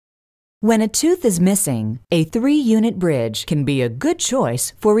When a tooth is missing, a 3-unit bridge can be a good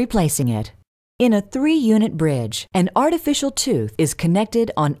choice for replacing it. In a 3-unit bridge, an artificial tooth is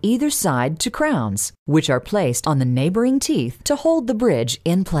connected on either side to crowns, which are placed on the neighboring teeth to hold the bridge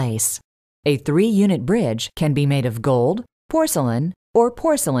in place. A 3-unit bridge can be made of gold, porcelain, or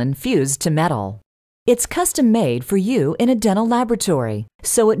porcelain fused to metal. It's custom made for you in a dental laboratory,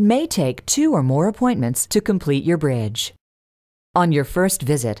 so it may take 2 or more appointments to complete your bridge. On your first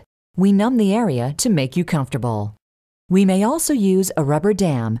visit, we numb the area to make you comfortable. We may also use a rubber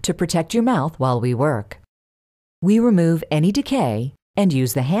dam to protect your mouth while we work. We remove any decay and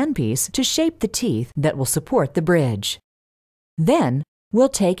use the handpiece to shape the teeth that will support the bridge. Then, we'll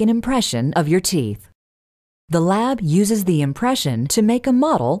take an impression of your teeth. The lab uses the impression to make a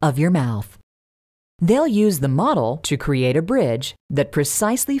model of your mouth. They'll use the model to create a bridge that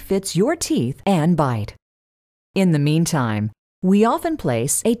precisely fits your teeth and bite. In the meantime, we often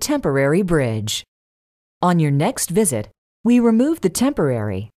place a temporary bridge. On your next visit, we remove the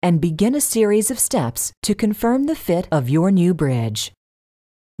temporary and begin a series of steps to confirm the fit of your new bridge.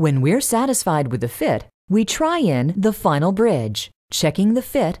 When we're satisfied with the fit, we try in the final bridge, checking the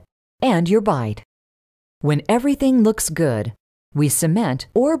fit and your bite. When everything looks good, we cement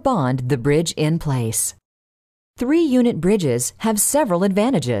or bond the bridge in place. 3-unit bridges have several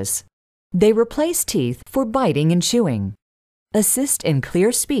advantages. They replace teeth for biting and chewing, assist in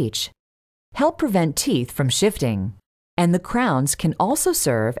clear speech, help prevent teeth from shifting, and the crowns can also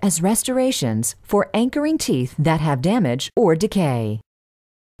serve as restorations for anchoring teeth that have damage or decay.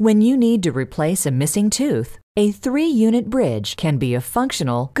 When you need to replace a missing tooth, a 3-unit bridge can be a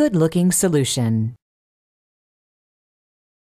functional, good-looking solution.